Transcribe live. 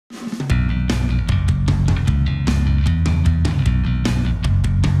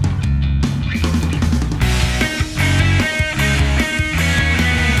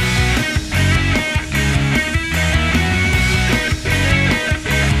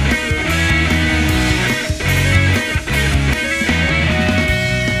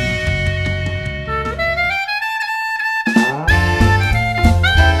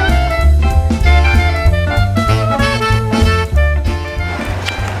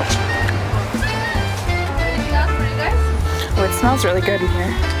smells really good in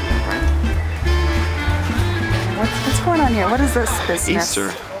here. What's going on here? What is this business?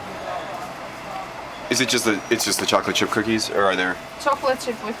 Easter. Is it just it's just the chocolate chip cookies, or are there? Chocolate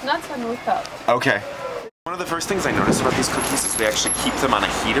chip with nuts and without. Okay. One of the first things I noticed about these cookies is they actually keep them on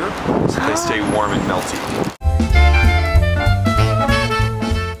a heater so they stay warm and melty.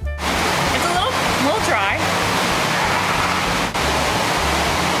 It's a little dry.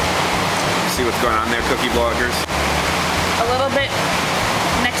 See what's going on there, cookie bloggers? A little bit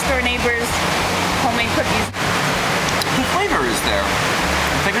next door neighbors' homemade cookies. The flavor is there.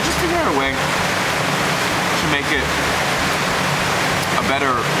 If they could just figure out a way to make it a better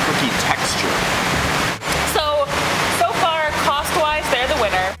cookie texture. So far, cost-wise, they're the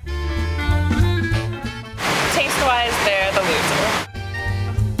winner. Taste-wise, they're the loser.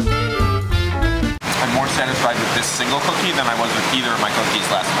 I'm more satisfied with this single cookie than I was with either of my cookies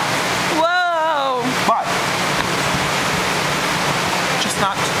last month. Whoa! But just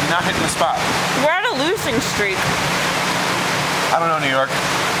not hitting the spot. We're on a losing streak. I don't know, New York.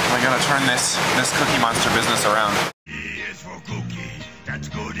 Am I gonna turn this Cookie Monster business around? C is for cookie, that's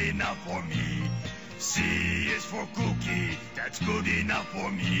good enough for me. C is for cookie, that's good enough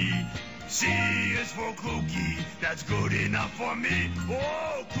for me. C is for cookie, that's good enough for me.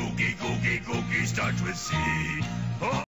 Oh, cookie starts with C. Oh.